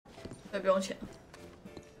对，不用钱。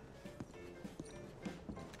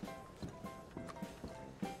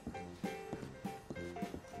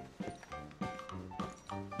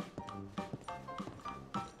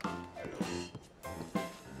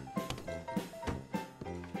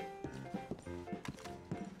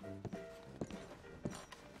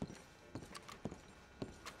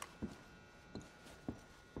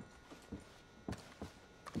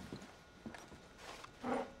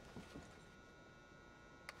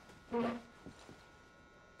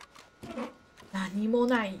尼莫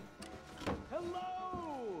奈。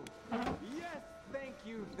Hello. Yes, thank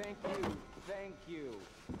you, thank you, thank you,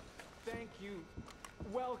 thank you.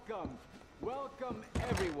 Welcome, welcome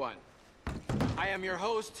everyone. I am your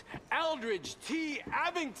host, Aldridge T.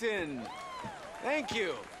 Abington. Thank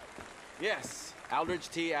you. Yes, Aldridge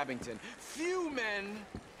T. Abington. Few men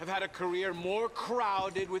have had a career more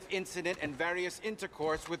crowded with incident and various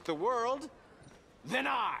intercourse with the world than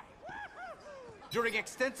I. During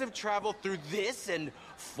extensive travel through this and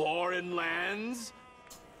foreign lands,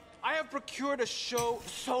 I have procured a show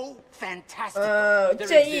so fantastical.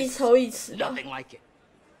 建议抽一次吧。 Nothing like it.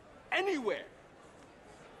 Anywhere.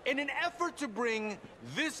 In an effort to bring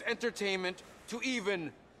this entertainment to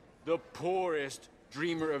even the poorest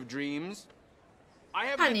dreamer of dreams, I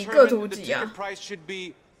have determined the ticket price should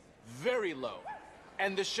be very low.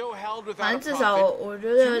 And the show held without a profit. 至少我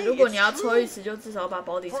觉得，如果你要抽一次，就至少把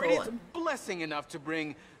保底抽 For it is 完。 blessing enough to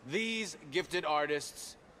bring these gifted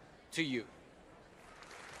artists to you.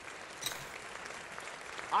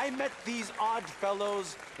 I met these odd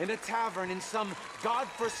fellows in a tavern in some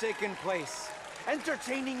godforsaken place,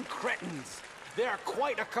 entertaining cretins. They are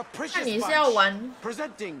quite a capricious bunch,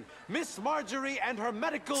 presenting Miss Marjorie and her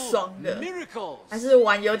medical miracles. 还是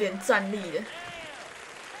玩有点战力的，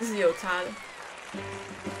这是有差的。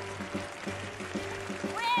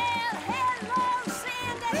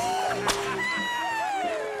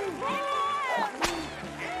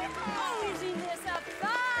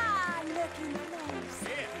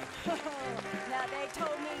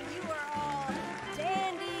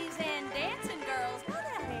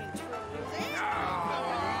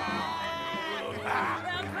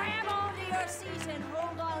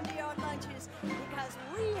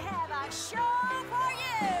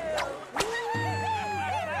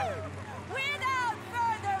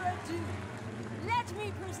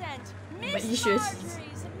 医学习。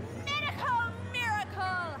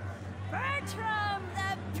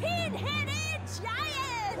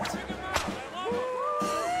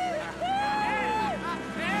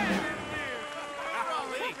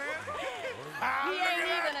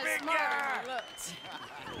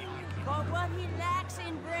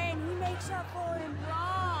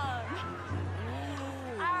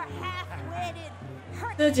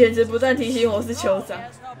 这简直不断提醒我是酋长。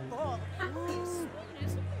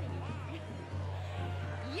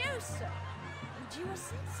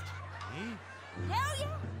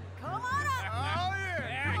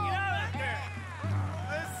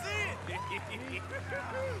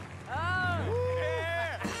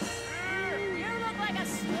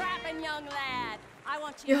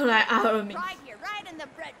又来阿尔敏，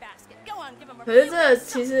可是这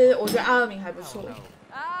其实我觉得阿尔敏还不错。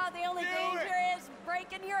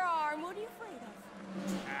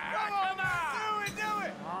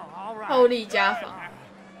 后力加防，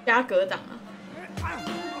加格挡啊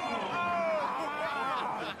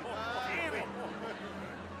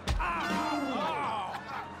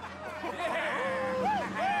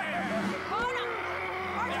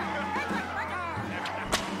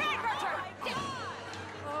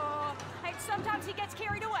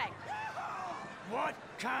！What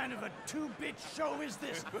kind of a two-bit show is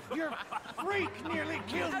this? Your freak nearly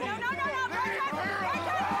killed me! No!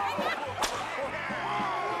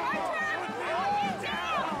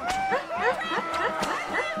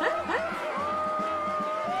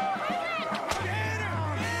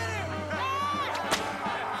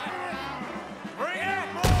 Bring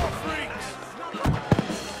out more freaks!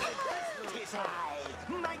 'Tis I,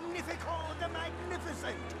 Magnifico the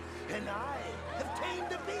Magnificent, and I have tamed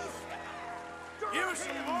the beast. You see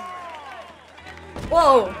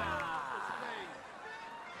Whoa!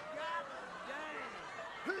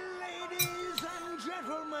 Ladies and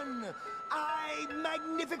gentlemen, I,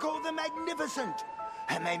 Magnifico the Magnificent,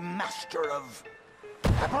 am a master of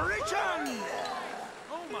apparition!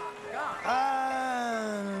 Oh my God!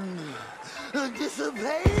 And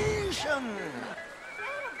dissipation!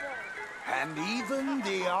 And even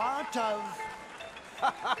the art of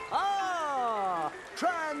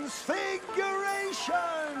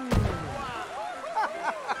transfiguration!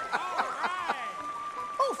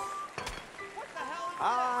 Oof.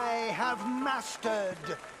 I have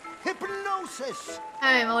mastered hypnosis,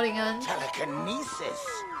 嗨，毛林恩。 telekinesis,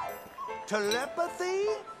 telepathy,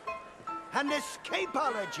 and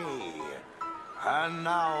escapology. And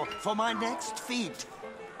now for my next feat.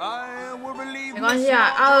 I will believe 没关系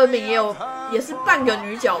啊，阿尔敏也是半个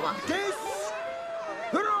女角嘛。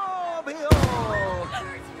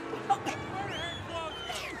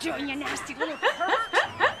 Doing you nasty little pervert.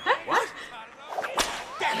 What?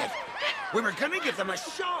 Damn it! We were gonna give them a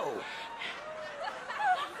show.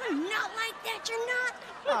 Not like that, you're not.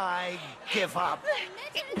 I give up.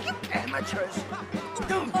 Amateurs.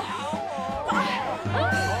 Go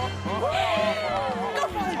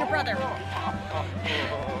follow your brother.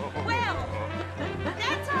 Well,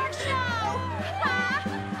 that's our show.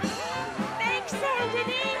 Thanks,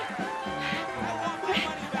 Anthony.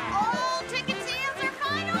 All ticket sales are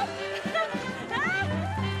final.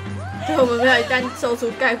 对，我们没有一旦售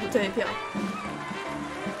出概不退票，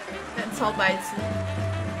但超白痴。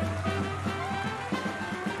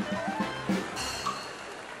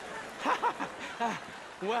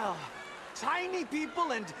 Well, tiny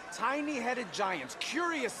people and tiny-headed giants,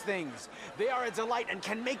 curious things. They are a delight and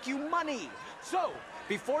can make you money. So,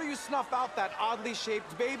 before you snuff out that oddly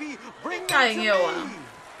shaped baby, bring them to me.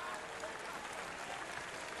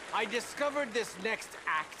 I discovered this next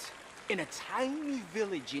act in a tiny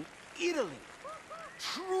village in Italy.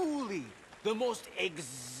 Truly the most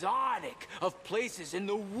exotic of places in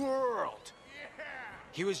the world.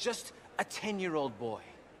 He was just a 10-year-old boy.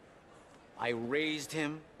 I raised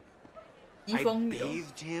him. I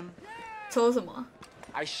bathed him. 抽什么？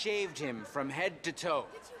 I shaved him from head to toe.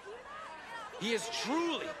 He is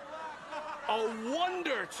truly a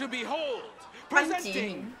wonder to behold.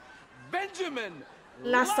 Presenting Benjamin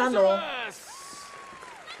Lazarus.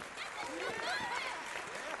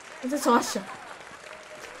 你这从小，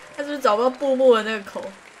他是不是找不到布幕的那个口？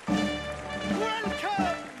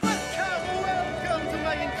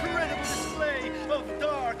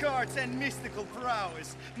 Arts and mystical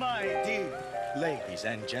prowess, my dear ladies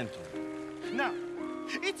and gentlemen. Now,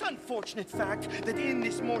 it's unfortunate fact that in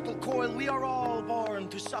this mortal coil we are all born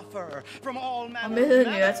to suffer from all manner of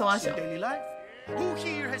maladies in daily life. Who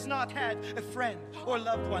here has not had a friend or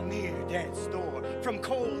loved one near death's door from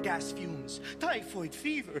coal gas fumes, typhoid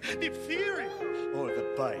fever, diphtheria, or the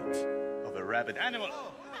bite of a rabid animal?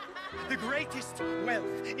 The greatest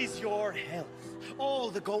wealth is your health. All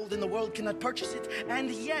the gold in the world cannot purchase it, and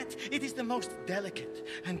yet it is the most delicate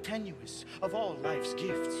and tenuous of all life's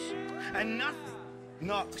gifts. And nothing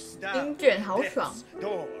knocks down death's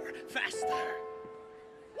door faster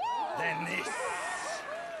than this.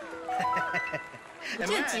 我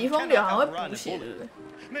记得疾风流好像会补血，对不对？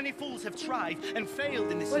 Many fools have tried and failed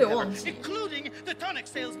in this 我有 endeavor, 忘记。 including the tonic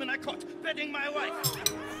salesman I caught bedding my wife.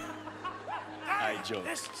 I joke.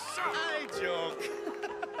 I joke.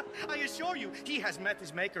 I assure you, he has met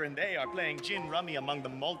his maker and they are playing gin rummy among the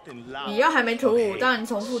molten lava. 你要还没涂舞，当然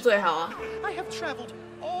重复最好啊。 I have traveled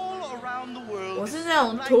all around the world. 我是那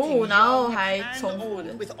种涂舞然后还重复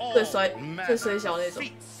的，最衰小那种。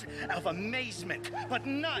 Of amazement, but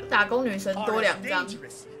none 打工女神多2张，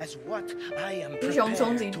 as what I am 英雄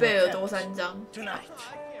憧憬贝尔多3张。 Tonight,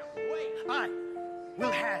 I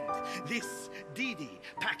will hand this DD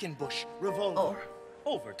Packenbush revolver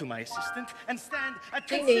over to my assistant and stand at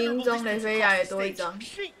considerable distance across the stage.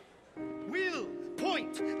 She will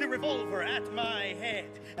point the revolver at my head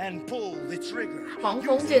and pull the trigger. 黄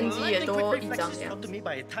蜂剑姬也多1张这样。 To me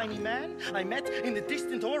by a tiny man I met in the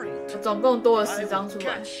distant Orient. 总共多了10张出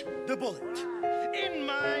来。 The bullet in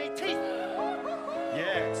my teeth.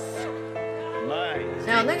 Yes, my.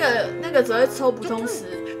 没有那个只会抽普通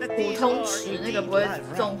池，那个不会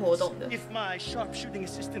中活动的。 If my sharpshooting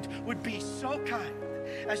assistant would be so kind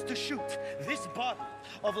as to shoot this bottle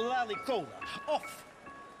of Lalicola off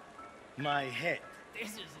my head.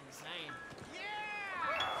 This is insane.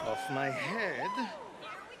 Off my head.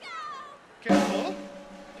 Careful.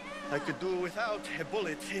 I could do without a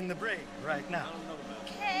bullet in the brain right now.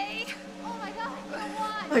 Okay. Oh my god,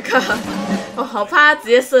 what? My god， 我好怕他直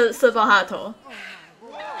接射爆他的头。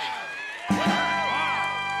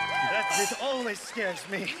 That bit always scares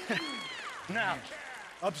me. Now,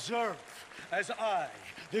 observe as I,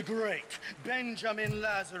 the great Benjamin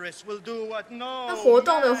Lazarus, will do what no 那活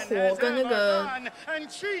动的 man 火 has 跟 ever done and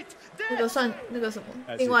cheat 那个算那个什么，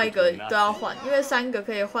另外一个都要换，因为3个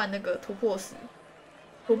可以换那个突破石，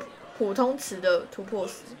普通池的突破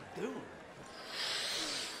石。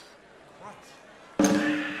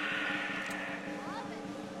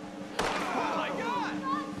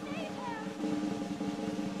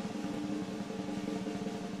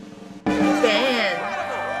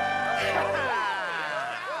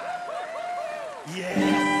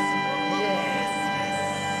 Yes,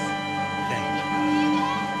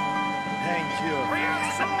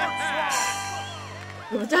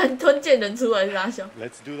 怎么突然吞剑人出来是啥小？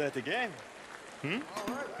 Let's do that again. Hmm?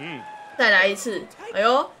 再来一次，哎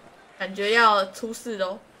呦，感觉要出事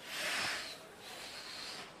喽！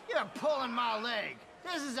 You're pulling my leg.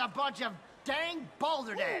 This is a bunch of dang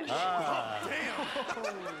balderdash.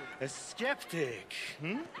 A skeptic.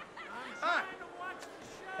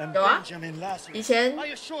 And 有啊， Benjamin Lassie. 以前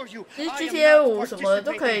I assure you, 其实 I am GTA not 5什么的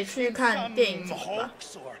都可以去 participating 看 in 电影 some 集吧。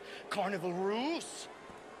 hoax or carnival ruse.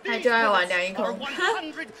 他 These 就爱玩 bullets 梁一空 are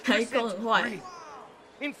梁一空很坏。 100% real.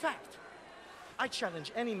 In fact, I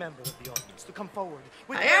challenge any member of the audience to come forward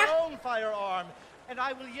with 哎呀 their own firearm, and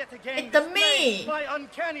I will yet again It's display me. my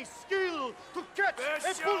uncanny skill to catch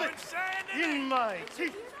a bullet in my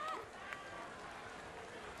teeth.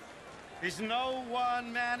 Is no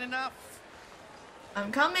one man enough?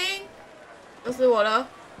 I'm coming， 就是我了。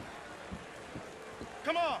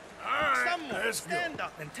 Come on, someone stand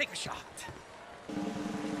up and take a shot.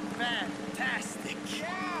 Fantastic.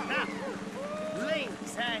 Now,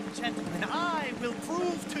 ladies and gentlemen, I will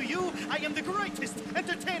prove to you I am the greatest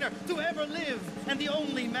entertainer to ever live and the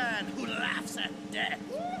only man who laughs at death.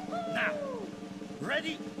 Now,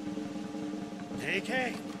 ready? Take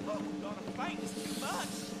aim.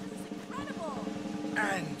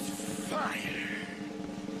 And fire.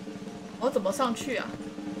 我怎么上去啊？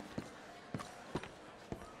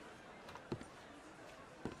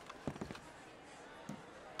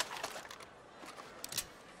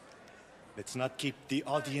 Let's not keep the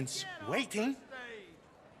audience waiting.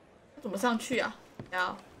 我怎么上去啊？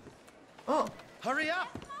要，哦， Hurry up!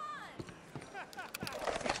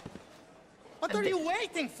 What are you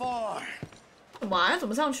waiting for? 怎么啊？要怎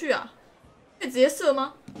么上去啊？可以直接射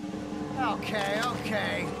吗？ Okay,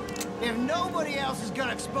 okay. If nobody else is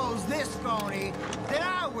gonna expose this phony, then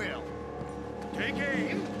I will. Take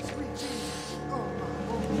aim.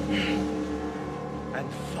 And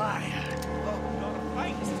fire.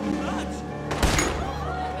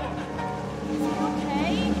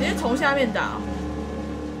直接从下面打、哦。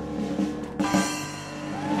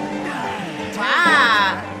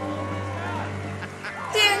哇！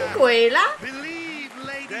见鬼啦！ Believe,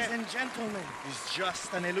 ladies and gentlemen, is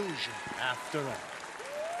just an illusion after all.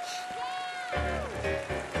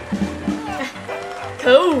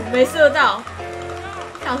 可恶，没射到，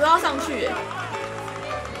想说要上去耶。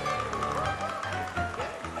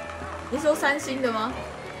你说3星的吗？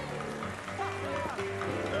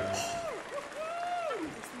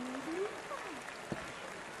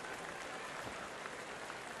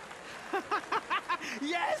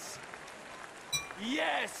 Yes!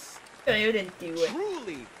 Yes! 个人有点丢哎。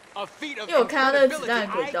 Truly a feat of 因为我看到那个子 incredibility. 弹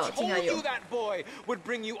的轨 I 道，竟然 told 有 you。that boy would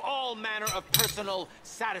bring you all manner of personal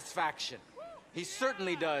satisfaction. He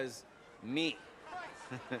certainly does me.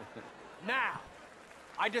 Now,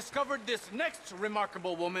 I discovered this next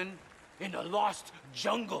remarkable woman in a lost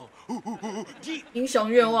jungle. Deep 英雄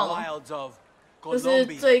愿望哦， wilds of 就是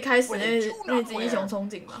Colombia. 最一开始 where 那 they do 那 not 只英雄 wear 憧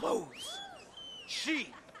憬嘛。 clothes.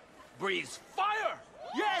 She breathes fire.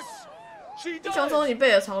 Yes, she 英雄 does. 憧憬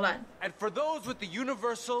贝尔超烂， And for those with the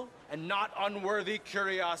universal and not unworthy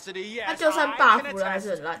curiosity, 他 yes, 就算 I buff can 了还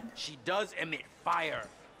是 attest, 很烂。 she does emit fire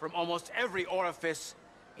from almost every orifice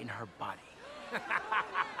in her body.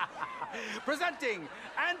 Presenting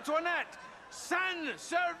Antoinette San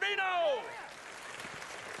Servino.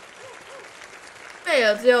 贝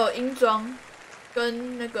尔只有英装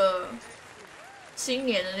跟那个新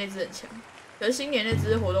年的那只很强，可是新年那只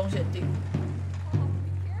是活动限定。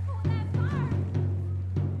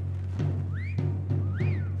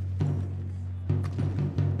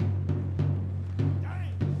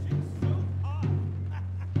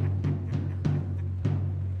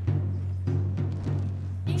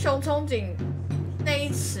英雄憧憬那一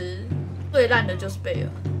词最烂的就是贝尔。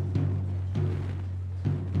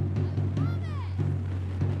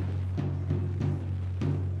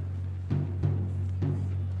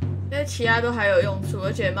因为其他都还有用处，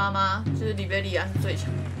而且妈妈就是里贝利亚是最强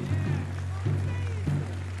的。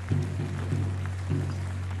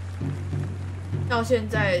到现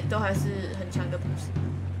在都还是很强的捕食。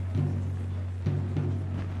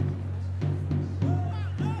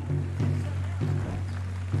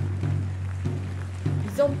你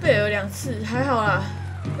中贝尔2次还好啦，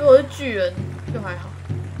如果是巨人就还好。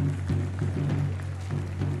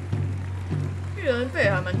巨人贝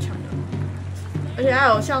尔还蛮强的。而且还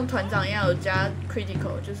有像团长一样有加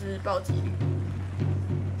critical， 就是暴击率。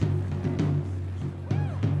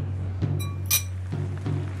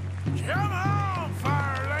Come on,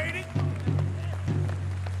 fire lady.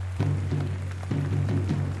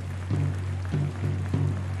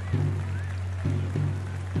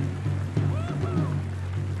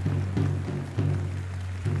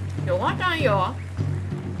 有啊，当然有啊。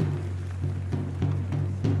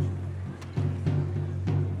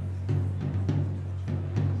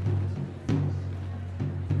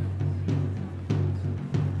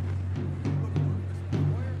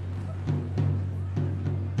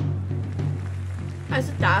还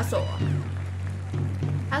是打手啊？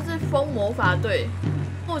他是风魔法队，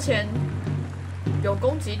目前有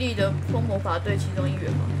攻击力的风魔法队其中一员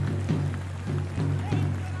吗？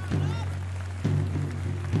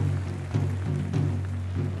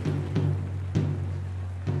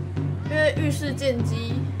因为浴室剑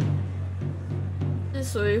姬是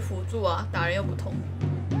属于辅助啊，打人又不痛。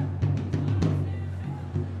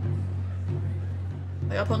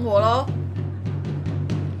我要喷火喽！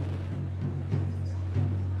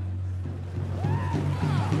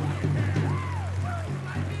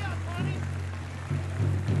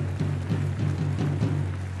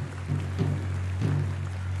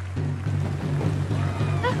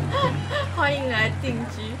欢迎来定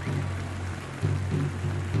居。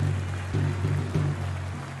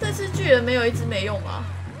这次巨人没有一只没用吗？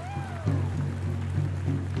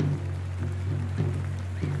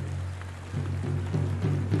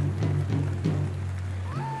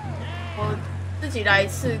我自己来一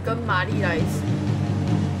次，跟玛丽来一次。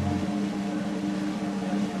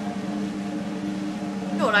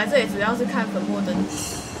因为我来这里主要是看粉末登场。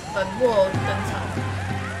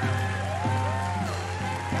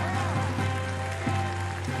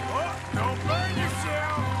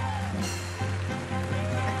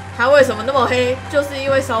他为什么那么黑？就是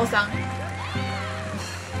因为烧伤，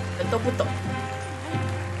人都不懂。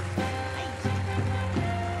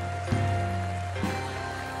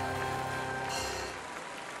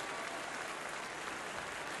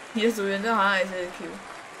你的主人这好像也是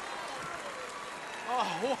Q。Oh,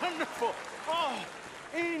 wonderful! Oh,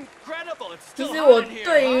 incredible! 其实我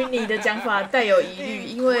对于你的讲法带有疑虑，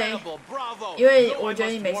因为我觉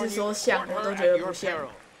得你每次说像，我都觉得不像。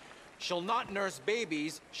Shall not nurse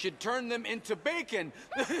babies, should turn them into bacon.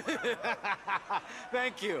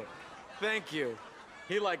 Thank you. Thank you.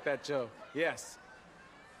 He liked that joke. Yes.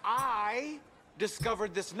 I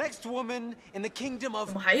discovered this next woman in the kingdom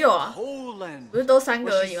of Poland. 不是都3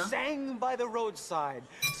个而已吗？ She sang by the roadside,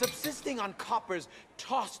 subsisting on coppers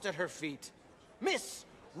tossed at her feet. Miss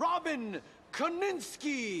Robin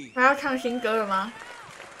Koninsky. 他要唱新歌了吗？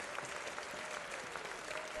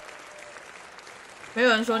没有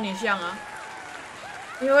人说你像啊，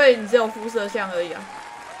因为你只有肤色像而已啊。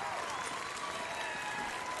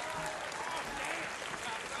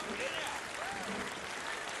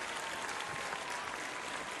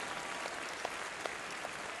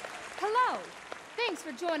Hello! Thanks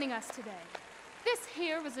for joining us today. This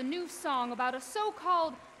here is a new song about a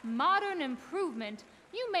so-called modern improvement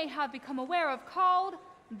you may have become aware of called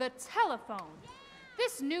the telephone.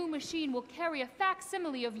 This new machine will carry a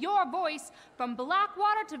facsimile of your voice from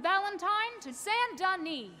Blackwater to Valentine to Saint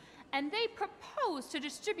Denis, and they propose to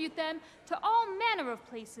distribute them to all manner of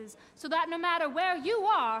places so that no matter where you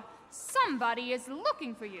are, somebody is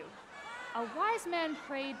looking for you. A wise man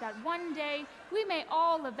prayed that one day we may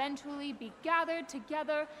all eventually be gathered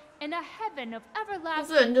together in a heaven of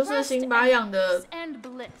everlasting rest and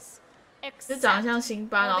bliss, except for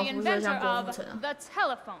the inventor of the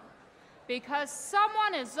telephone. Because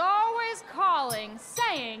someone is always calling,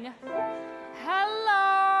 saying,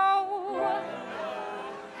 hello,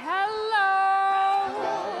 hello.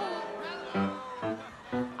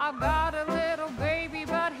 I've got a little baby,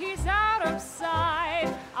 but he's out of sight.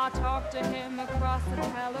 I talk to him across the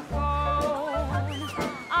telephone.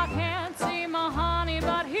 I can't see my honey,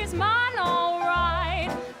 but he's mine all right.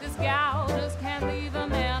 This gal just can't leave a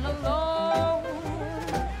man alone.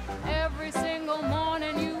 Every single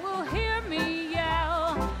morning you will hear me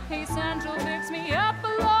yell. He central picks me up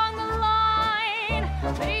along the line.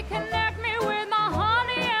 They connect me with my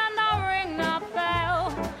honey and I ring that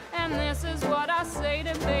bell. And this is what I say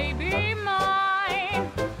to baby mine.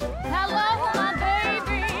 Hello, my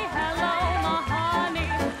baby. Hello, my honey.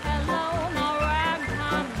 Hello, my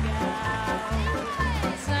ragtime gal.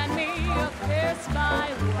 Send me a kiss by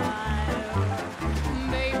wire.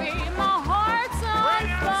 Baby, my heart's on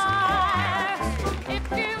fire. If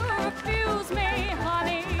you refuse me,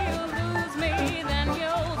 honey, you'll lose me. Then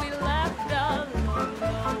you'll be left alone.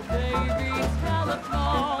 Oh, baby,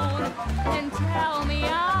 telephone and tell me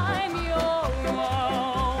I'm your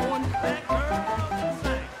own.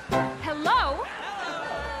 Hello?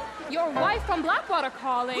 Your wife from Blackwater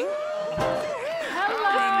calling.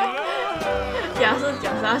 Hello? 假设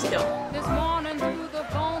讲啥小？ This morning through the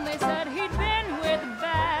phone they said he'd been with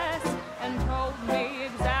Bess and told me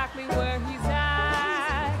exactly where he's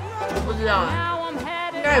at. 不知道啊， Now I'm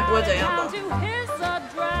headed 应该也不会怎样吧 down to his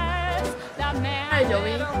address. That man 太久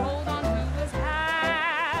better hold on to his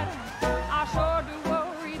hat. I sure do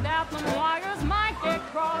worry that the wires might get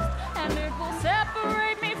crossed and it will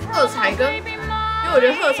separate me 喝 from 彩 my 跟， baby 因为我觉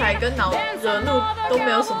得喝彩跟恼惹怒都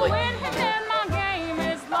没有什么意义。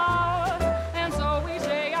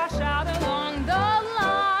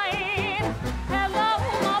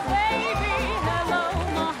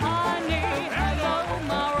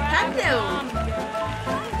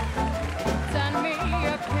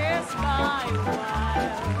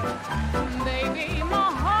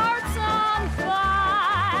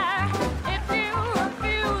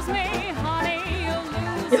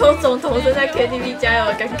有种童声在 KTV 加油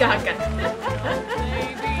的尴尬感。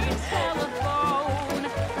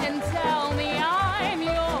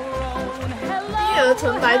婴儿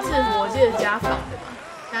纯白制服，我记得家纺的嘛，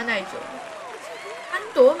加耐久。安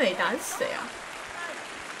朵美达是谁啊？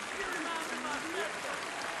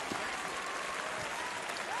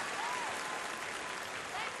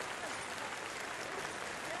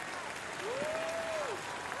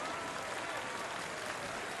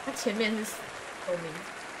他前面是有名字。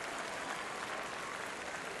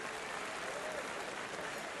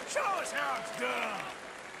Show us how it's done.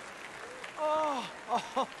 Oh,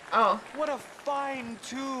 Oh. What a fine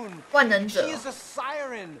tune. 万能者 She is a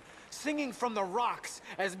siren, singing from the rocks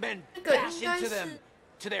as men 这个 dash 应该 into 是 them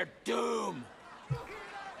to their doom.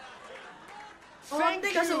 哦， Thank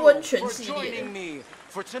那个是 you 温泉 for 系列 joining 的。 me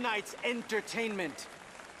for tonight's entertainment.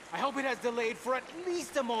 I hope it has delayed for at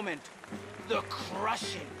least a moment the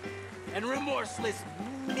crushing and remorseless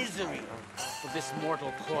misery of this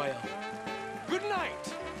mortal coil. Good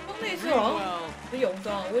night. 哦，那次好像不是泳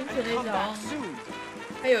装，温泉那 Come 次好 back 像 soon.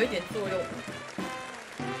 还有一点作用。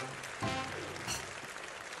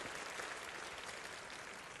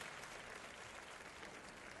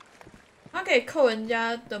它可以扣人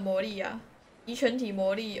家的魔力啊，以全体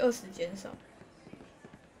魔力20减少。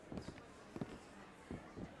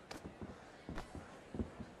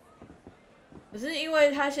可是因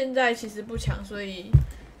为他现在其实不强，所以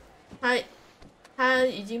他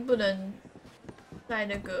已经不能在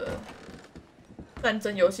那个战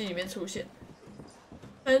争游戏里面出现，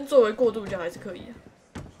但是作为过渡角还是可以的。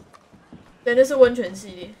对，那是温泉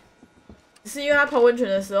系列，只是因为他泡温泉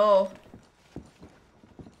的时候，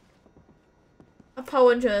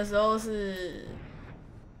是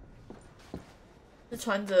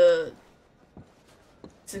穿着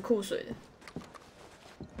纸裤水的。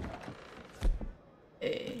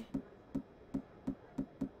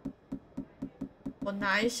我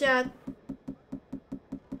拿一下。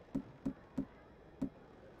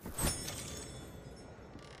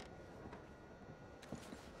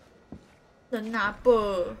能拿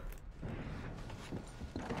不？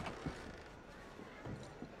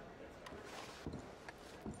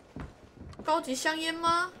高级香烟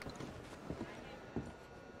吗？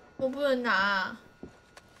我不能拿啊。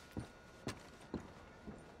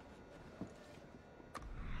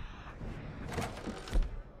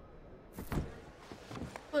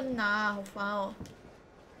不能拿啊，好烦哦。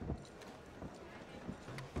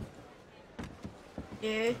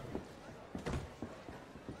耶。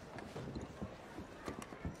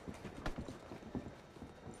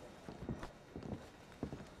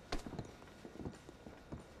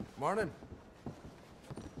Morning.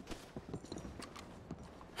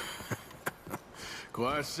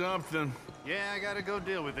 Quite something. Yeah, I gotta go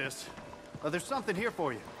deal with this. There's something here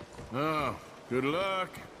for you. Oh, good luck.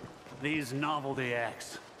 These novelty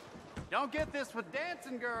acts. Don't get this with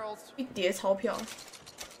dancing girls. 一叠钞票，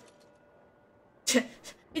切，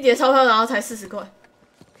一叠钞票，然后才40块。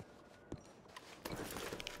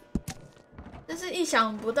真是意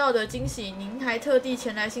想不到的惊喜！您还特地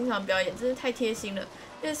前来欣赏表演，真是太贴心了。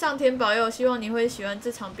愿上天保佑，希望你会喜欢这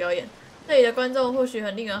场表演。这里的观众或许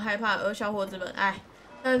很令人害怕，而小伙子们，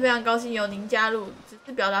但是非常高兴有您加入，只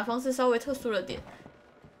是表达方式稍微特殊了点。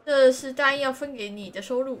这是答应要分给你的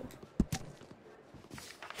收入。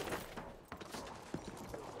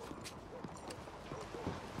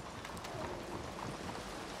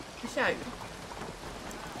下雨。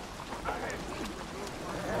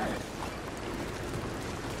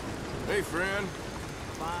Hey, friend.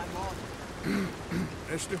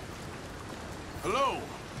 Mister. Hello.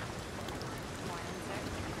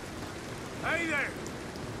 Hey there.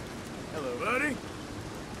 Hello, buddy.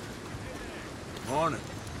 Morning.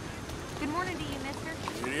 Good morning to you, mister.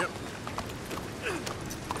 Yep.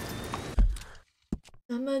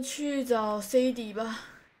 咱们去找 CD 吧。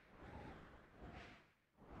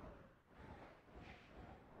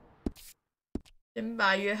先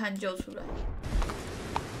把约翰救出来。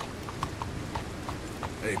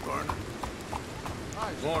Hey, partner.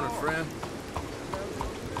 Morning, friend.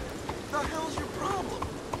 The hell's your problem?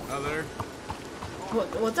 Hi there.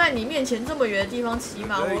 我在你面前这么远的地方骑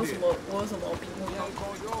马，我有什么毛病？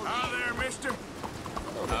 Hi there, mister.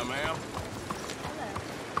 Hi, ma'am.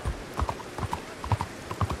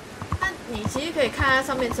 那你其实可以看它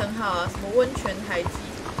上面称号啊，什么温泉台记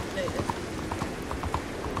之类的，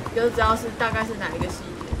你就知道是大概是哪一个系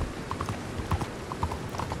列。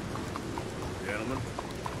 Gentlemen.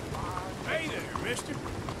 Hey there, mister.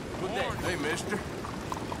 Good day. Hey, mister.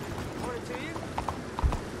 Morning to you.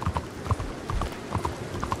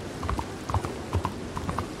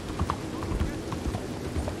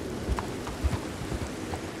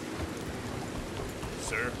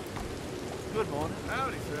 Morning.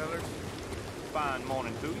 Howdy, fellas. Fine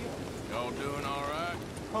morning to you. Y'all doing all right?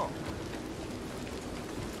 Huh.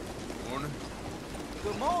 Morning.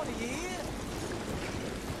 Good morning, yeah.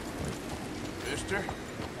 Mister?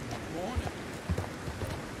 Morning.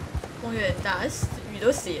 风有点大，雨都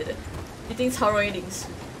斜的，一定超容易淋湿。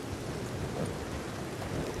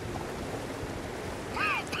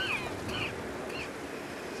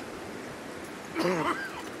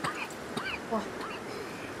哇！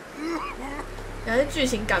原来是剧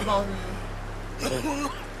情感冒是不是？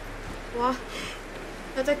哇！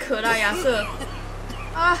他在咳啦，亚瑟！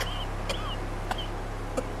啊！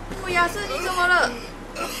不，亚瑟你怎么了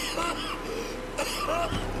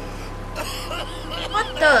？What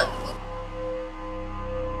the？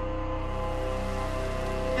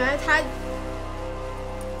 原来他，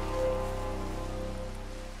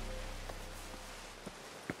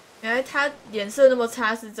原来他脸色那么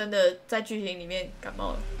差，是真的在剧情里面感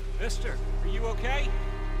冒了。Mister, are you okay?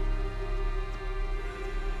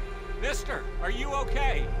 Mister, are you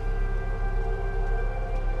okay?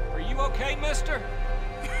 Are you okay, Mister?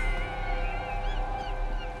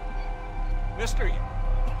 Mister,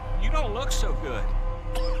 you don't look so good.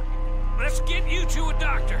 Let's get you to a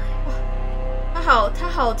doctor. 他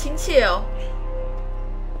好亲切哦，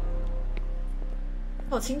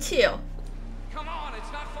好亲切哦。Come on, it's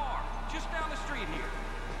not far. Just down the street here.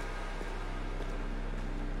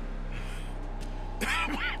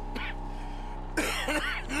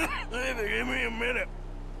 Give me a minute.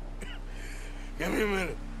 Give me a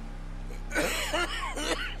minute.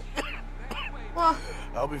 哇，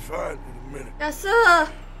 I'll be fine in a minute. 亚瑟，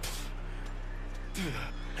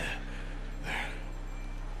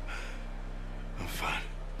 I'm fine.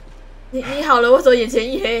 你好了，为什么眼前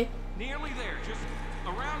一黑？ Nearly there, just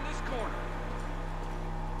around this corner.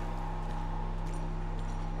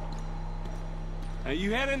 Now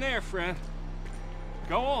you head in there, friend.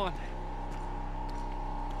 Go on.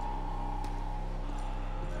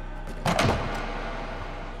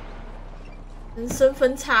 人生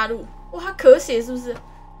分岔路，哇，他咳血是不是？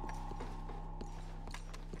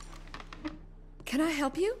 Can I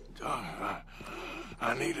help you?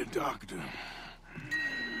 I need a doctor.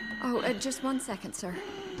 Oh, just 1 second, sir.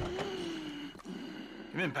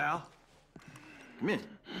 Come in, pal. Come in.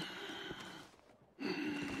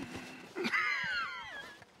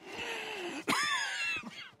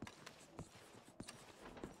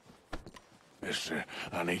 Mister,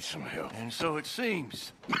 I need some help. And so it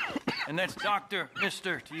seems. And that's Dr.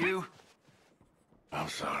 Mister to you? I'm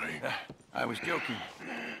sorry. I was joking.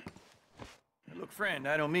 Look, friend,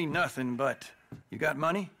 I don't mean nothing, but you got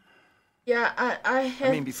money? Yeah, I have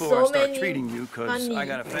I mean, before so I start many treating you, because money. I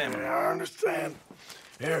got a family. Yeah, I understand.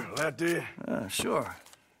 Here, that do. Sure.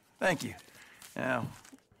 Thank you. Now,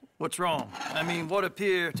 what's wrong? I mean, what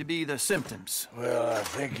appear to be the symptoms? Well, I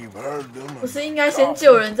think you've heard them. 不是应该先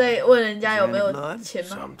救人，再问人家有没有钱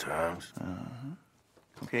吗？ Sometimes.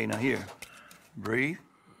 Okay, now here. Breathe.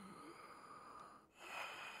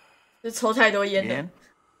 是抽太多烟了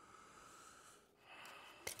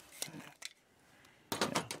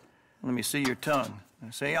Again.。Let me see your tongue.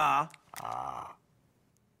 Now say ah. Ah.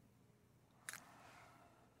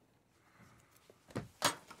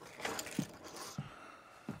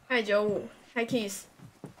 Hi 95 ，Hi Kiss。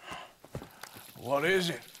 What is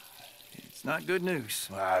it? It's not good news.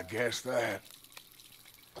 I guess that.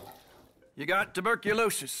 You got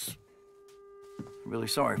tuberculosis. I'm really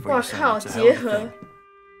sorry for 哇 you, son. 靠， It's a 结 hell of a 合 thing.，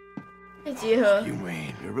太结合， You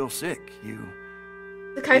mean? You're real sick. You.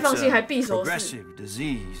 这开放 It's 性还 a 匕首式。 progressive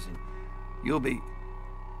disease, and you'll be.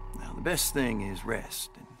 Now, the best thing is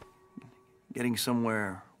rest and getting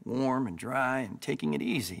somewhere warm and dry and taking it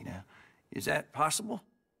easy. Now, is that possible?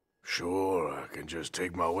 Sure, I can just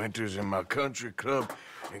take my winters in my country club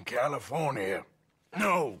in California.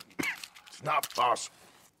 No, it's not possible.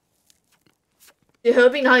 结合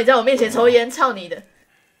病，然后你在我面前抽烟，操你的！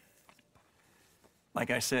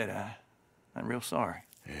 Like I said, I'm real sorry.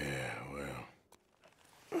 Yeah, well.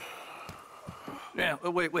 Yeah,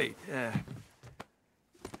 wait.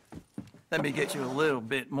 Let me get you a little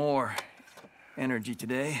bit more energy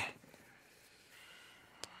today.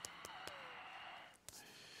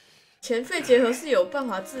 前肺结核是有办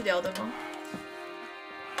法治疗的吗？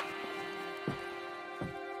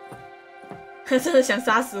他真的想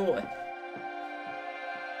杀死我！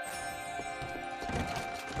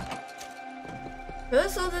可是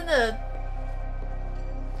说真的，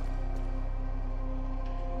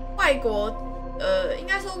外国，应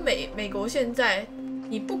该说美国现在，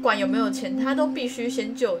你不管有没有钱，他都必须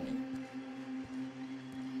先救你。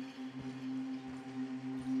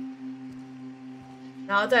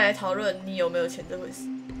然后再来讨论你有没有钱这回事。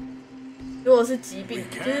如果是疾病，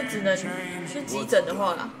就是只能去急诊的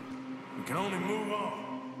话啦。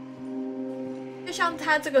就像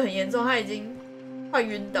他这个很严重，他已经快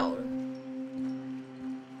晕倒了。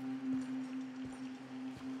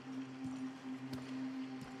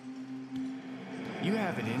You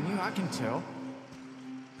have it in you, I can tell.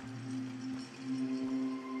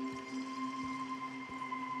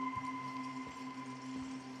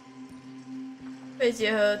 肺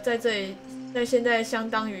结核在这里，在现在相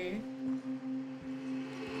当于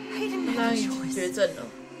绝症了。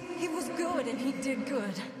He was good and he did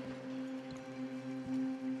good.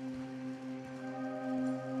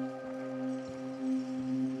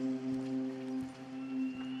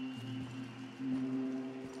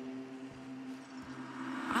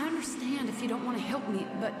 I understand if you don't want to help me,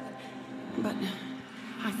 but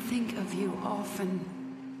I think of you often.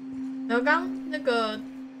 然后刚那个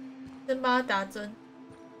先帮他打针。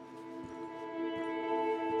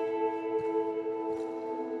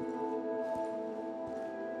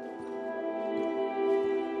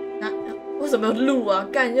为什么有路啊？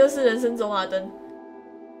干，又是人生走马灯。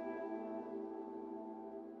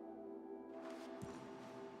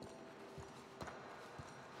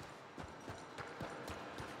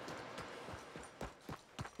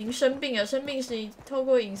您生病了，生病时你透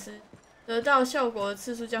过饮食得到效果的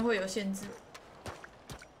次数将会有限制。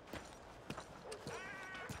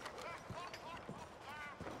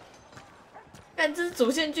干，这是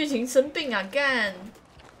主线剧情，生病啊，干！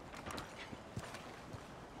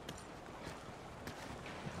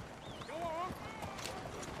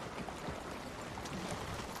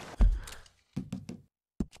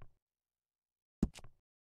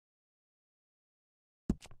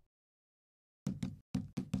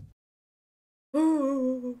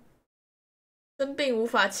生病无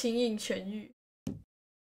法轻易痊愈。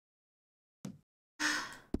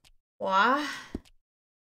哇！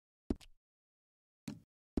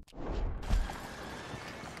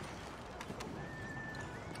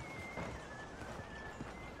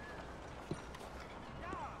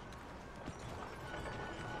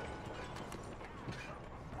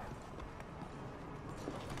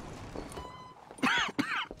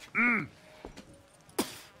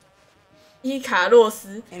伊卡洛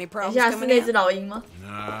斯，等一下是那只老鹰吗？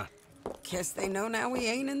 Nah. Guess they know now we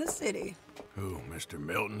ain't in the city. Who, Mr.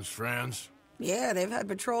 Milton's friends? Yeah, they've had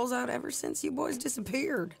patrols out ever since you boys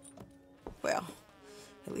disappeared. Well,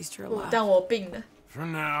 at least you're alive. 但我病了。 For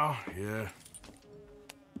now, yeah.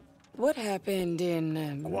 What happened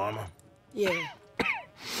in Guama? Yeah.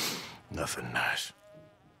 Nothing nice.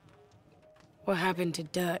 What happened to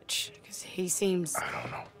Dutch? Because he seems... I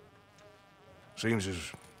don't know. Seems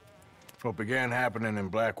as what began happening in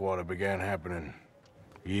Blackwater began happening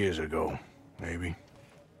years ago, maybe.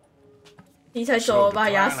 你才走了吧，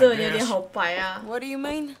亚瑟，你的脸好白啊。 What do you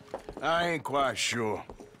mean? I ain't quite sure.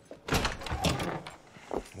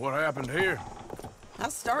 What happened here? I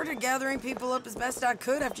started gathering people up as best I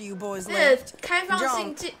could after you boys 这 left. 开放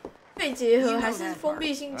性肺结核还是封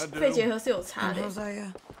闭性肺结核是有差的。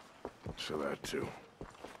 Hosea. So that too.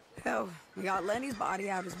 Hell, we got Lenny's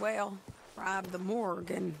body out as well. Robbed the morgue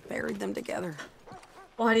and buried them together.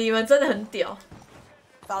 哇，你们真的很屌。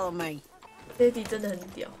 Follow me. Daddy 真的很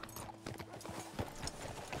屌。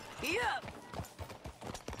 Yep.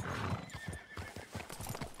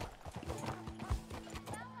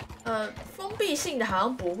 封闭性的好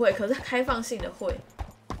像不会，可是开放性的会。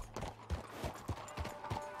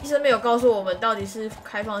医生没有告诉我们到底是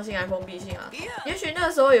开放性还是封闭性啊？也许那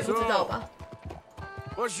个时候也不知道吧。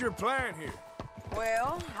 What's your plan here?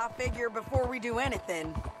 Well, I figure before we do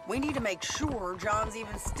anything, we need to make sure John's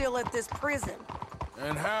even still at this prison.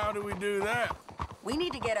 And how do we do that? We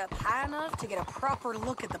need to get up high enough to get a proper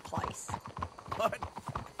look at the place. What?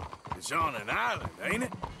 It's on an island, ain't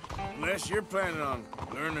it? Unless you're planning on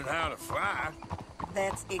learning how to fly.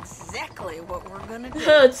 That's exactly what we're gonna do.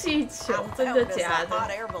 热气球， I 真的 found us 假 a hot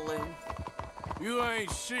的？ air balloon. You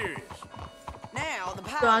ain't serious. Now the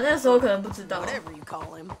对啊，那时候可能不知道。 whatever you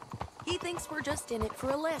call him, he thinks we're just in it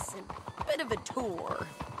for a lesson, bit of a tour.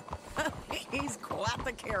 He's quite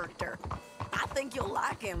the character. I think you'll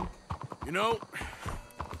like him. You know,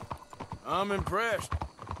 I'm impressed.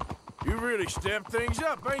 You really stepped things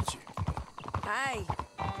up, ain't you? Hey,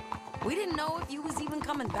 we didn't know if you was even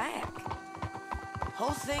coming back.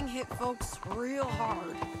 Whole thing hit folks real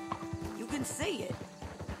hard. You can see it.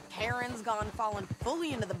 Karen's gone falling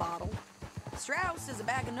fully into the bottle. Strauss is a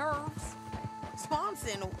bag of nerves.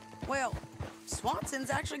 Swanson's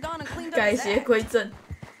actually gone and cleaned up 改 his 邪 act. 归正。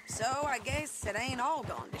 So I guess it ain't all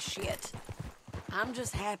gone to shit. I'm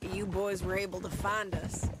just happy you boys were able to find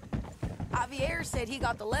us. Javier said he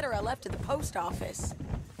got the letter I left at the post office.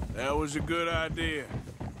 That was a good idea.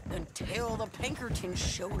 Until the Pinkertons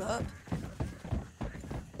showed up.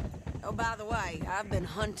 Oh, by the way, I've been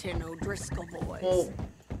hunting O'Driscoll boys. Whoa.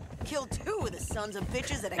 Killed 2 of the sons of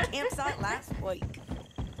bitches at a campsite last week.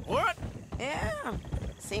 What? Yeah.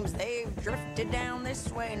 Seems they've drifted down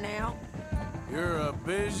this way now. You're a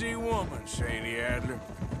busy woman, Sadie Adler.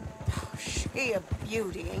 She a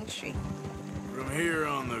beauty, ain't she? From here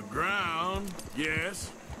on the ground, yes.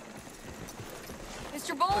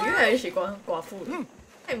 Mr. 我越 Buller! 来越喜欢寡妇了，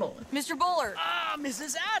太猛了。 Mr. Buller! Ah,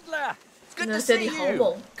 Mrs. Adler. It's good 那 to 这 see 里好 you.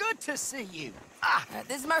 猛。 Good to see you.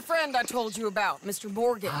 This is my friend I told you about, Mr.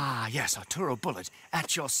 Morgan. Ah, yes, Arturo Bullitt.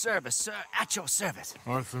 At your service, sir. At your service.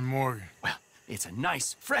 Arthur Morgan. Well, it's a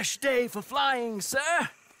nice, fresh day for flying, sir.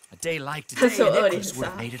 A day like today, So and early, Nicholas would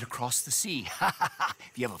have sir. made it across the sea. Have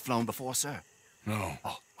you ever flown before, sir? No.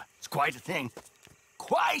 Oh, well, it's quite a thing.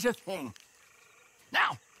 Quite a thing.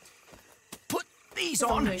 Now, put these 这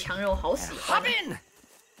种 on. 女强人我好喜 Hop 欢。 in.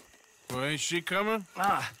 Well, ain't she coming?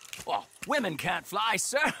 Well, women can't fly,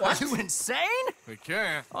 sir. What? Are you insane? They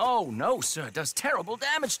can't. Oh, no, sir. It does terrible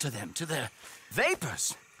damage to them, to their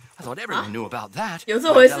vapors. I thought everyone knew about that. 有这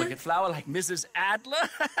For 回 a 事？ delicate flower like Mrs. Adler.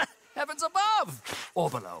 Heavens above. Or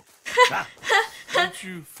below. Ah, How'd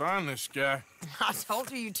you find this guy? I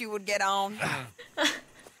told you 2 would get on.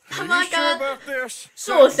 他 Are 妈 you sure 刚刚 about this?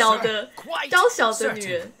 弱小的 Quite 娇小的女 certain.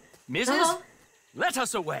 人，然 Mrs., 后 let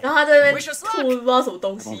us away. 然后她在那边 Wish us 吐 luck. 不知道什么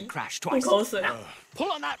东 I won't 西， crash 吐 twice. 口水， Pull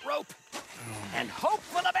on that rope and hope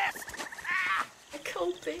for the best. 靠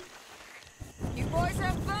背。 You boys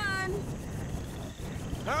have fun.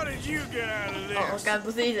 How did you get out of 哦， this? 刚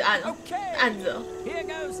不是一直按 Okay. 按着哦 Here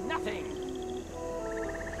goes nothing.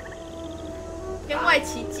 天外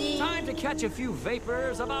奇迹。 Time to catch a few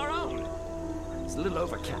vapors of our own. It's a little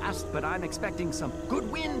overcast, but I'm expecting some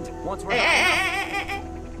good wind once we're 哎 out. 哎哎哎哎哎！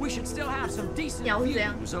 We should still have some decent 鸟是这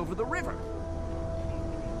样。 views over the river.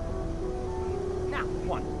 Now,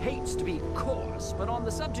 one hates to be coarse, but on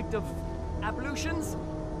the subject of ablutions,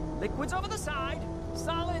 liquids over the side,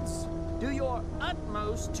 solids, do your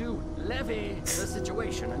utmost to levy the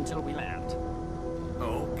situation until we land.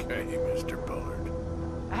 Okay, Mr. Bullard.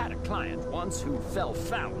 I had a client once who fell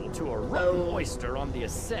foul to a rotten oyster on the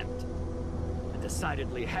ascent. A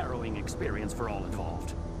decidedly harrowing experience for all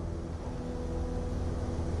involved.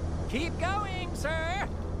 Keep going, sir!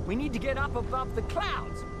 We need to get up above the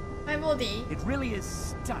clouds. 艾莫迪， It really is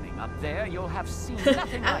stunning up there. You'll have seen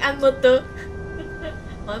nothing 安 like 安 it. 莫德，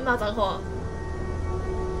好像骂脏话。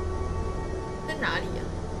在哪里呀？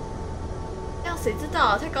这样谁知道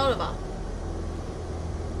啊？太高了吧！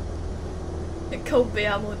靠背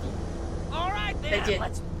啊，莫迪。 All right, 再 then. 见。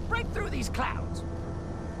 Let's break through these clouds.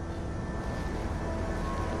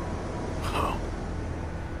 Oh,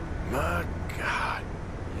 my God.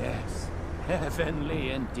 Yes,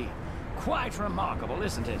 heavenly indeed. Quite remarkable,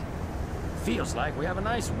 isn't it? Feels like we have a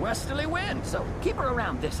nice westerly wind, so keep her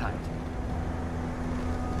around this height.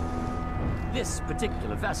 This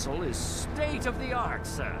particular vessel is state-of-the-art,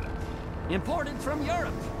 sir. Imported from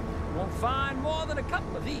Europe. Won't find more than a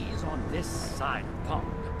couple of these on this side of the pond.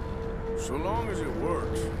 So long as it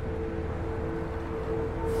works.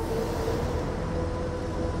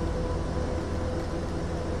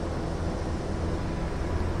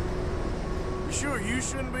 You sure you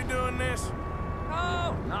shouldn't be doing this?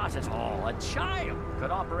 Oh, not at all. A child could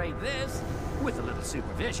operate this with a little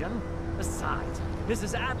supervision. Besides,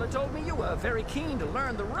 Mrs. Adler told me you were very keen to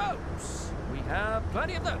learn the ropes. We have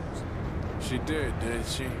plenty of those. She did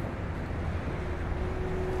she?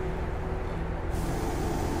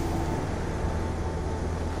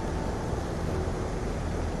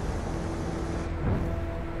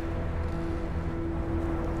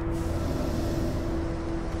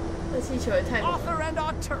 Arthur and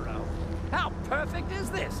Arturo. How perfect is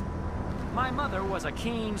this? My mother was a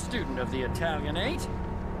keen student of the Italianate.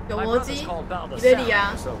 有 My 魔 brother's 机， called 伊贝利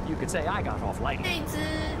亚 Baldassare,。so you could say I got off 那 lightly. 一只，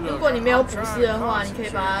如果你没有补士的话，你可以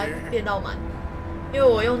把它练到满。因为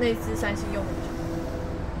我用那只3星用很久。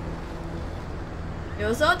有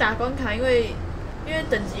的时候打关卡，因为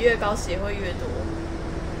等级越高，血会越多。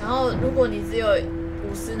然后如果你只有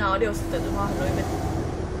50，然后60等的话，很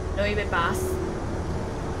容易被拔死。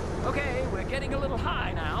 Okay, we're getting a little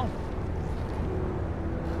high now.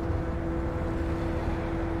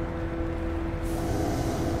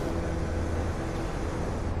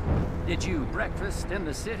 Did you breakfast in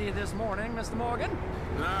the city this morning, Mr. Morgan?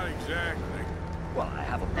 Not exactly. Well, I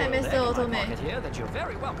have a Hey, boiled Mr. egg in my Otome. pocket here that you're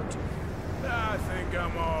very welcome to. I think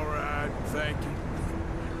I'm all right, thank you.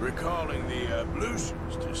 Recalling the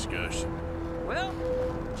ablutions discussion. Well,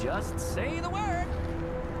 just say the word.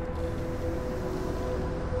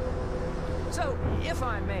 So, if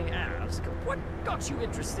I may ask, what got you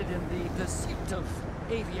interested in the pursuit of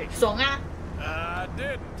aviation? 爽啊！ I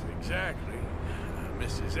didn't exactly.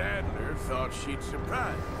 Mrs. Adler thought she'd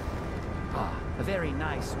surprise me. Ah, a very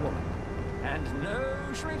nice woman. And no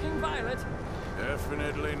shrinking violet.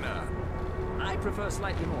 Definitely not. I prefer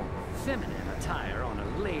slightly more feminine attire on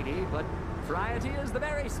a lady, but variety is the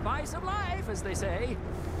very spice of life, as they say.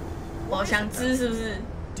 我想知是不是？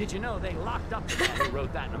 Did you know they locked up the man who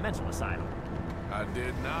wrote that in a mental asylum? I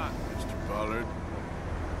did not, Mr. Bullard.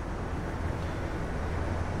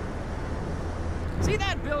 See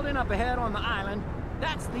that building up ahead on the island?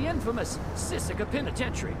 That's the infamous Sisika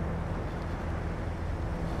Penitentiary.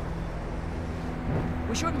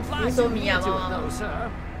 We shouldn't fly too near to it, though,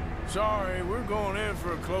 sir. Sorry, we're going in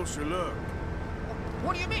for a closer look.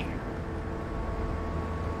 What do you mean?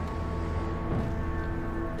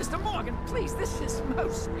 Mr. Morgan, please, this is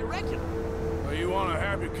most irregular. Well, you want a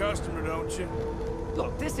happy customer, don't you?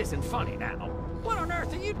 Look, this isn't funny now. What on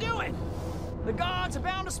earth are you doing? The guards are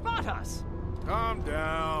bound to spot us. Calm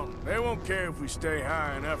down. They won't care if we stay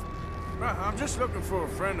high enough. I'm just looking for a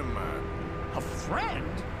friend of mine. A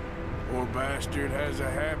friend? Poor bastard has a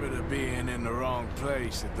habit of being in the wrong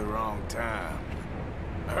place at the wrong time.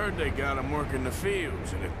 I heard they got him working the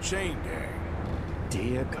fields in a chain gang.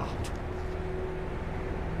 Dear God.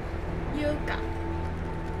 Yoga。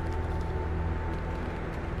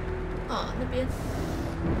哦，那边。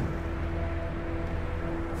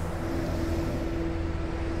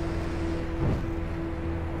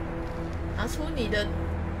拿出你的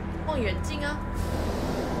望远镜啊！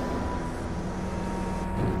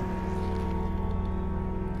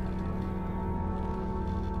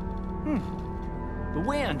 The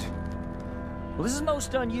wind. Well, this is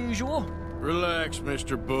most unusual. Relax,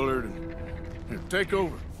 Mr. Bullard. Here, take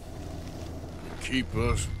over. Keep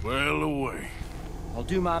us well away. I'll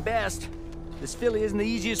do my best. This filly isn't the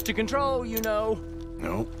easiest to control, you know.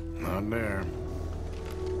 Nope, not there.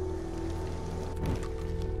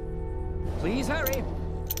 Please hurry.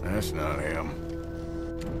 That's not him.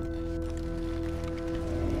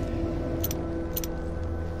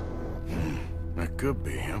 That could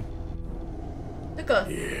be him. 那个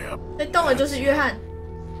Yep. 在动的就是约翰。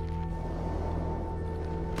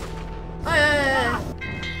哎！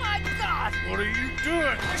 My God! What are you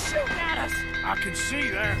doing? They're shooting at us! I can see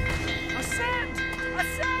that. Ascend!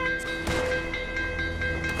 Ascend!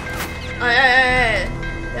 哎！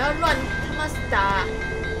不要乱他妈打！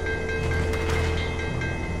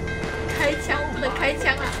开枪不能开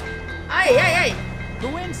枪啊！哎！ The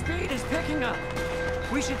wind speed is picking up.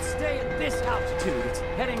 We should stay at this altitude. It's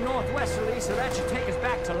heading northwesterly, so that should take us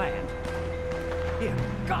back to land. Dear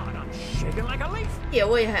God, I'm shaking like a leaf. 也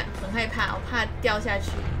我也很害怕，我怕掉下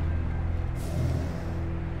去。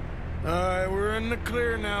 Alright, we're in the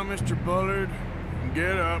clear now, Mr. Bullard.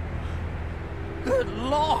 Get up. Good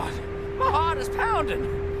Lord, my heart is pounding.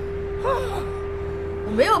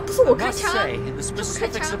 我没有，不是我 I 开 must 枪啊， say, the 就是开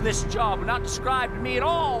specifics 枪 of。this job are not described to me at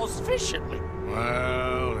all sufficiently.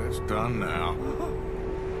 Well, it's done now.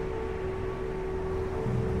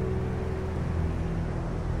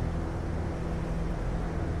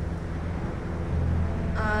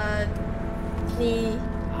 Uh, 你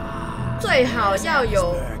最好要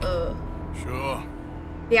有Sure.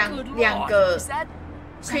 两个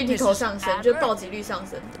critical 上升，就暴击率上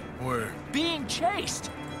升。 Where? Being chased.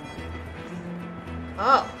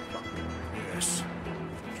 哦， Yes.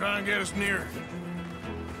 Try and get us near.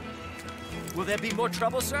 Will there be more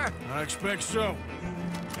trouble, sir? I expect so.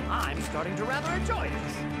 I'm starting to rather enjoy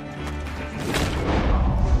this.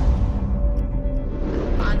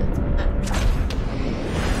 妈的，怎么办？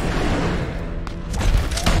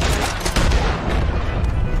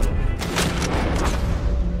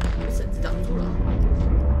绳子挡住了。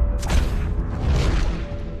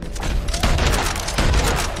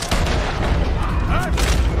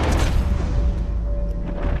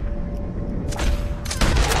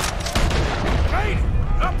Hey!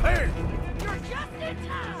 Up there! You're just in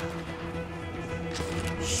time.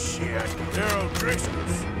 Shit, Daryl Driscoll.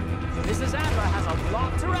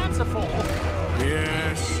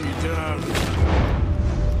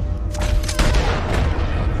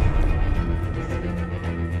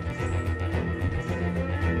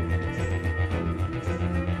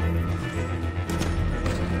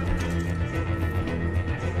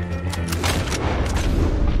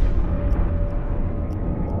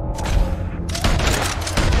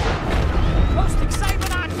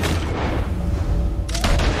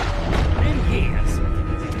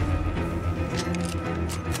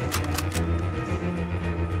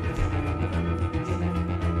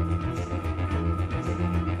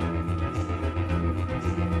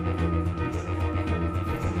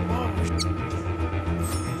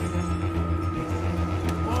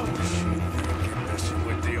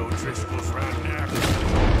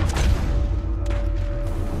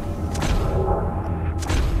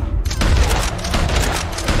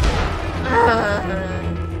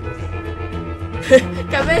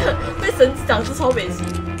 敢被绳子挡住超北极。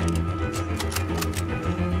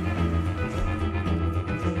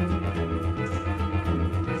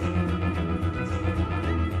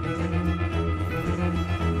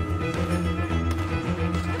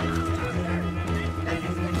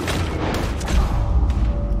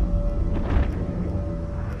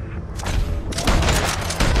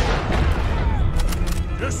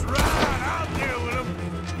Just run, I'll deal with him.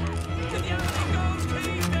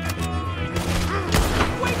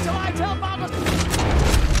 Wait till I tell Mama.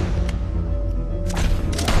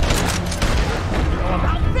 How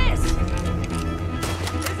about this?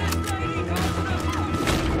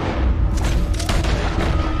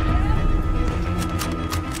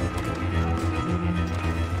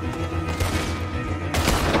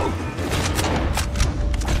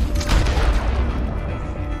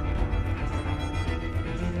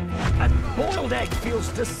 That boiled egg feels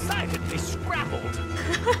decidedly scrabbled.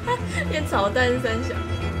 烟草蛋是三小。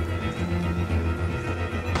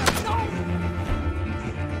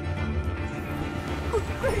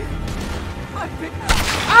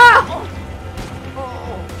啊！哦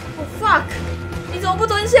fuck！ 你怎么不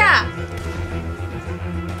蹲下？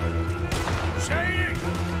 Shady!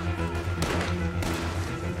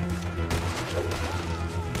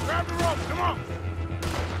 Grab the rope, come on!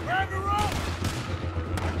 Grab the rope!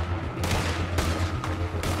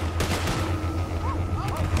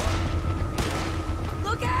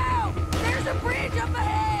 Look out! There's a bridge up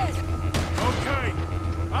ahead! Okay,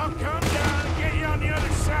 I'll come down and get you on the other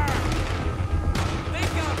side.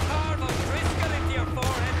 Think I'll carve a Driscoll into your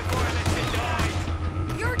forehead before I let you die.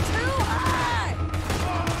 You're too high!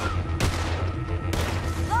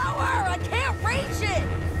 Lower! I can't reach it!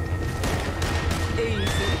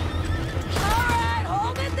 Easy. Alright,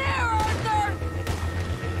 hold it there, Arthur!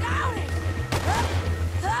 Got it!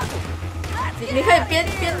 Let's 你 get 可以 out of 边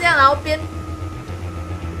here. 这样，然后边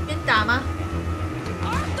打吗？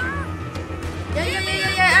 Arthur!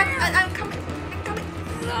 I'm coming.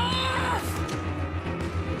 Ah!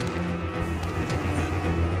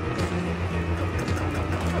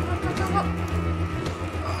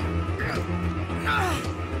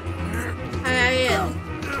 哎呀！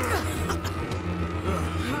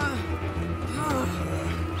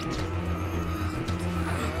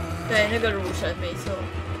对，那个乳神没错。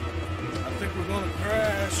 I think we're gonna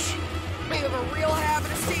crash. You have a real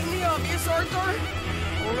habit of seeing the obvious, Arthur.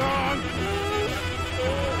 Hold on.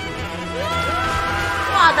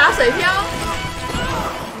 哇，打水漂！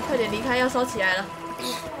你快点离开，要烧起来了。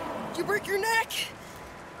 Did you break your neck?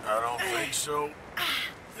 I don't think so.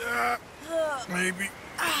 Maybe.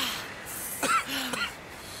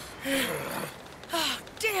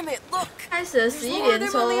 Damn it, look! 开始了 There's 11 more of 连 them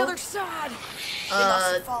on the 抽 other，side. They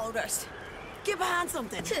must have followed us. Get behind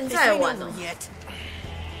something. 现 This 在 ain't 玩 over 哦。 yet.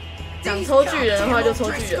 想抽巨人的话就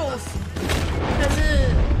抽巨人吧，但是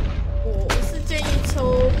我是建议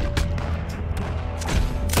抽，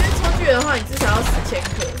因为抽巨人的话，你至少要4000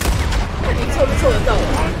颗，看你抽不抽得到啊。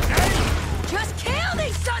 Just kill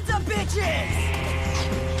these sons of bitches!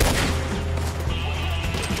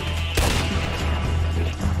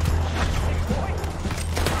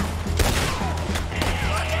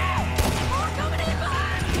 Look out! More coming in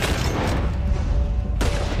behind!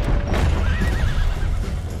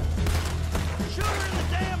 Shoot her in the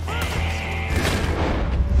damn butt!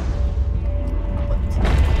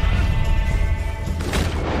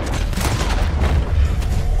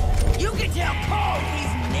 You can tell Cole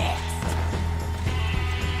he's next!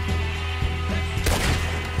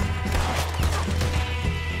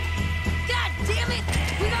 God damn it!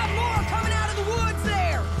 We got more coming out of the woods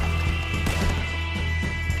there!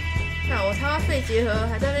 看我他妈肺结核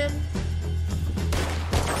还在那边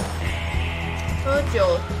喝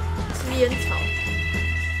酒吃烟草，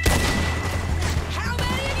 How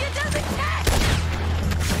many of you does it take?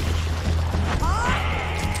 Huh?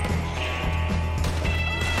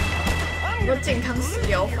 有没有健康食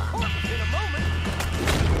疗法？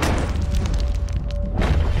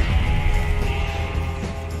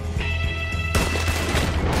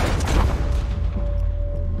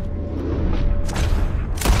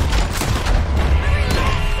 Every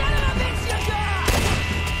last son of a bitch you got!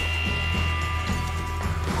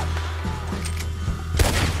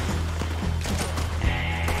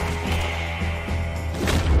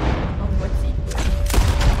 哦，我自己。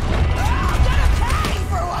 I'm gonna pay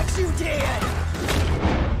for what you did!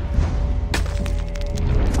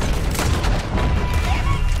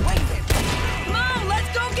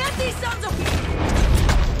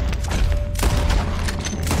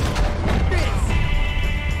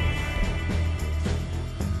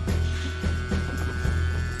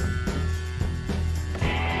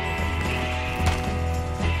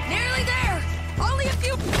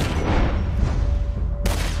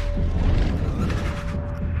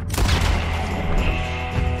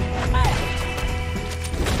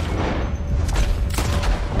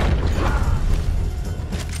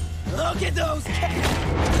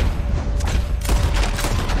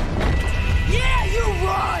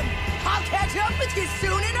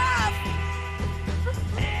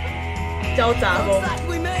 交杂风。 Looks like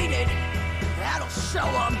we made it. That'll show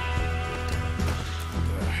 'em.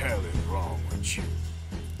 The hell is wrong with you?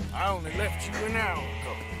 I only left you an hour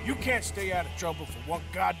ago. You can't stay out of trouble for one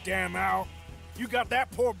goddamn hour. You got that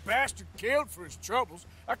poor bastard killed for his troubles.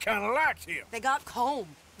 I kind of liked him. They got Combe,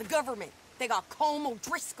 the government. They got Combe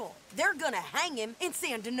O'Driscoll. They're gonna hang him in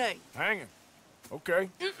Saint Denis. Hang him. Okay.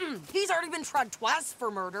 He's already been tried twice for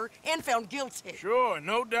murder and found guilty. Sure,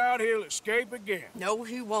 no doubt he'll escape again. No,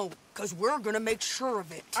 he won't, because we're gonna make sure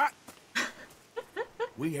of it.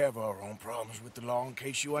 We have our own problems with the law in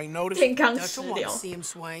case you ain't noticed. Dutch will want to see him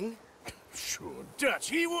swing. Sure, Dutch.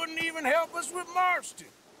 He wouldn't even help us with Marston.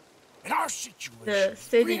 And our situation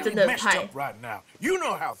really messed up right now. You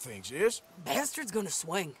know how things is. Bastard's gonna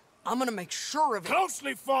swing. I'm gonna make sure of it.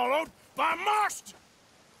 Closely followed by Marston.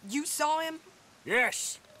 You saw him?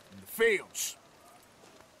 Yes, in the fields.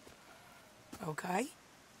 Okay.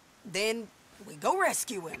 Then we go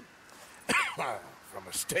rescue him. From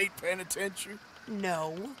a state penitentiary?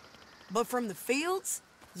 No. But from the fields?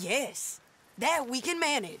 Yes. That we can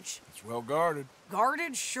manage. It's well guarded.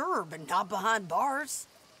 Guarded, sure, but not behind bars.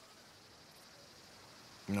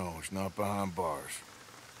 No, it's not behind bars.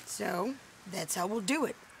 So, that's how we'll do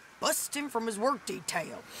it. Bust him from his work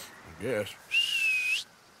detail. I guess.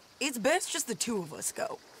 It's best just the two of us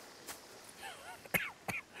go.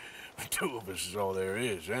 The two of us is all there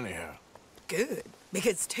is, anyhow. Good,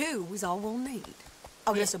 because two is all we'll need.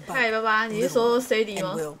 Oh, yes, a boat. 嗨，爸爸，你是说 Sadie And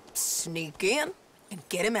吗？ we'll sneak in and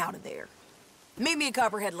get him out of there. Meet me at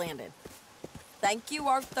Copperhead Landing. Thank you,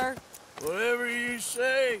 Arthur. Whatever you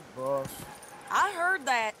say, boss. I heard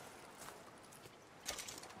that.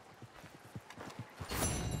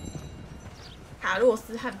 卡洛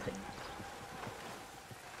斯汉喷，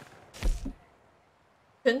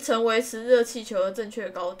全程维持热气球的正确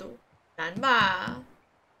高度，难吧？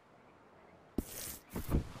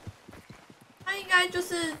他应该就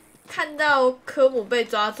是看到科姆被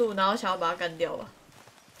抓住，然后想要把他干掉吧。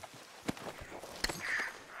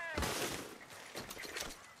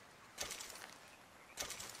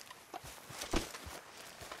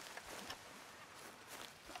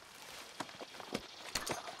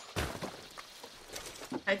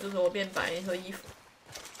还组成我变白一套衣服。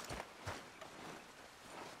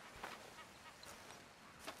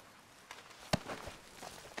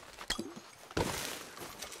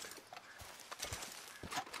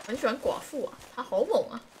很喜欢寡妇啊，她好猛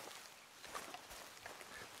啊！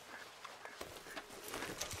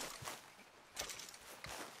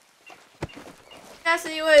应该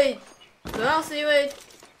是因为，主要是因为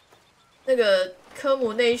那个科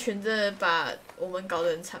姆那一群真的把我们搞得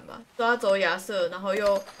很惨吧，抓走亚瑟，然后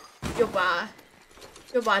又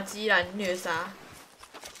把基兰虐杀。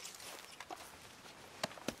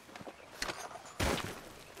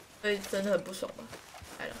所以真的很不爽吧？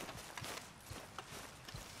来了。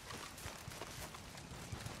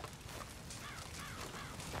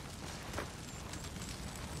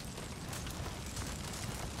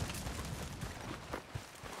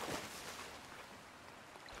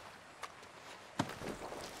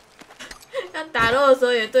像打肉的时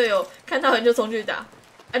候，也队友看到人就冲去打，啊，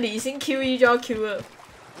李欣 Q1就要 Q2。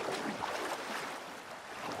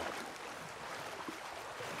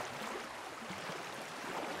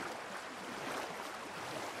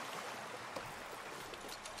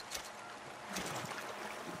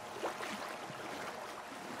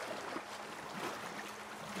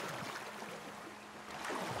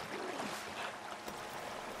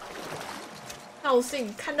闹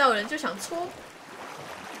性看到人就想戳。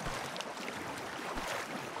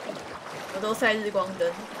我都晒日光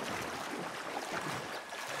灯。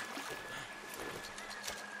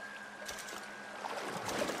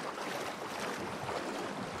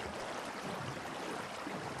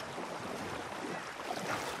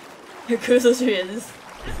磕出去也是死。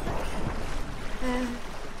哎。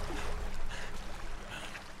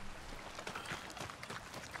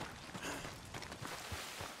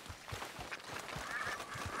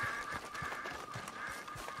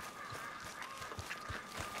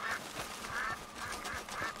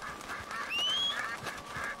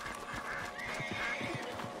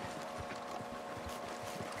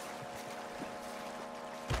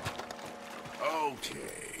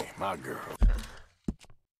Okay, my girl.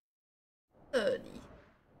 这里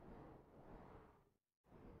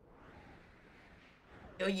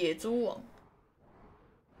有野猪网，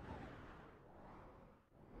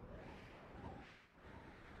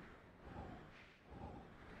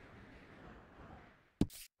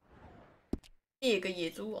列个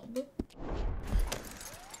野猪网吧。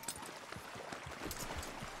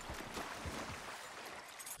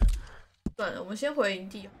算了，我们先回营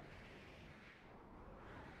地。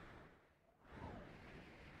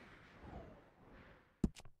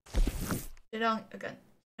先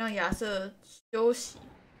让亚瑟休息。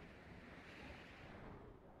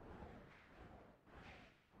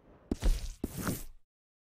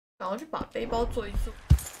赶快去把背包做一做，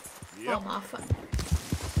好麻烦。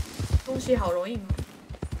东西好容易买。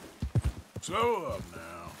Slow up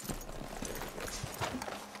now.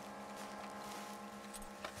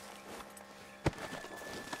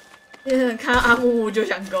 看到阿木木就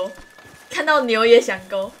想勾，看到牛也想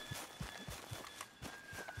勾。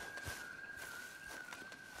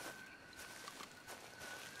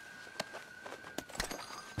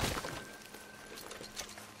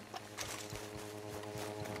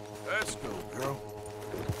Let's go, girl.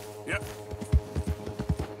 Yep.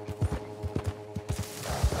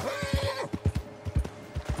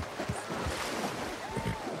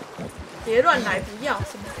 别乱来，不要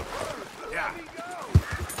什么。Yeah.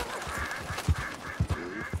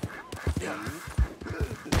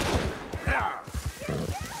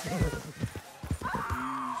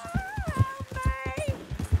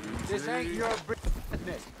 This ain't your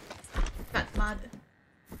business. 干妈的！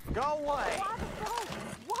 Go away.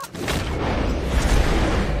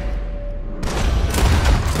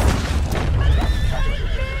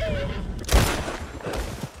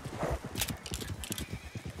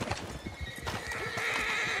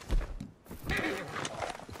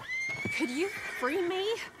 Could you free me,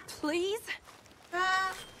 please?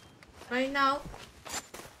 Right now.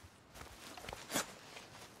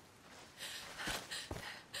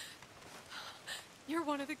 You're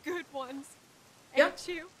one of the good ones, Yep. ain't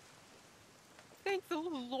you? Thank the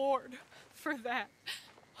Lord for that.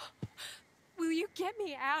 Will you get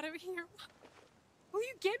me out of here? Will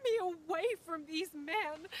you get me away from these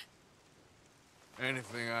men?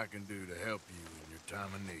 Anything I can do to help you in your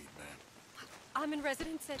time of need, man. I'm in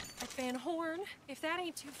residence at Van Horn, if that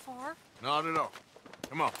ain't too far. Not at all.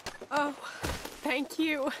 Come on. Oh, thank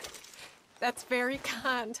you. That's very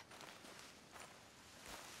kind.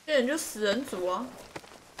 这人就死人族啊！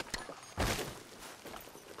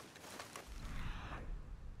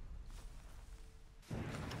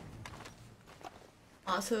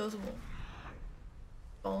马车有什么？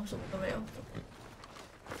哦，什么都没有。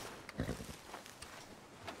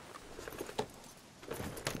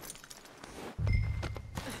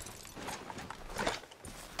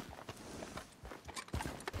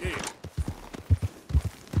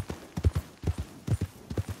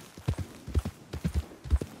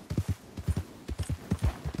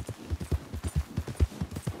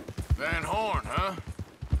Van Horn, huh?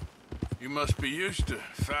 You must be used to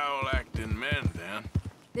foul-acting men, then.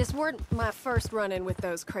 This weren't my first run-in with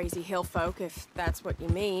those crazy hill folk, if that's what you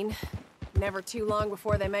mean. Never too long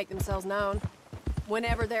before they make themselves known.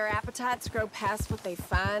 Whenever their appetites grow past what they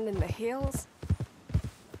find in the hills.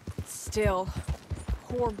 Still,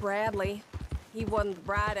 poor Bradley. He wasn't the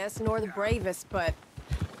brightest nor the bravest, but...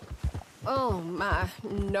 Oh my,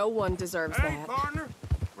 no one deserves Hey, that. partner.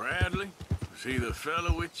 Bradley? Was he the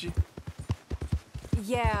fella with you?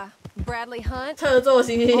 Yeah, Bradley Hunt. 特作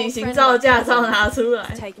行照驾照拿出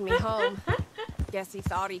来。 Taking me home. Guess he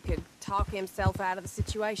thought he could talk himself out of the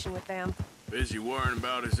situation with them. Busy worrying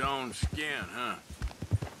about his own skin, huh?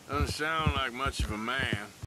 Doesn't sound like much of a man.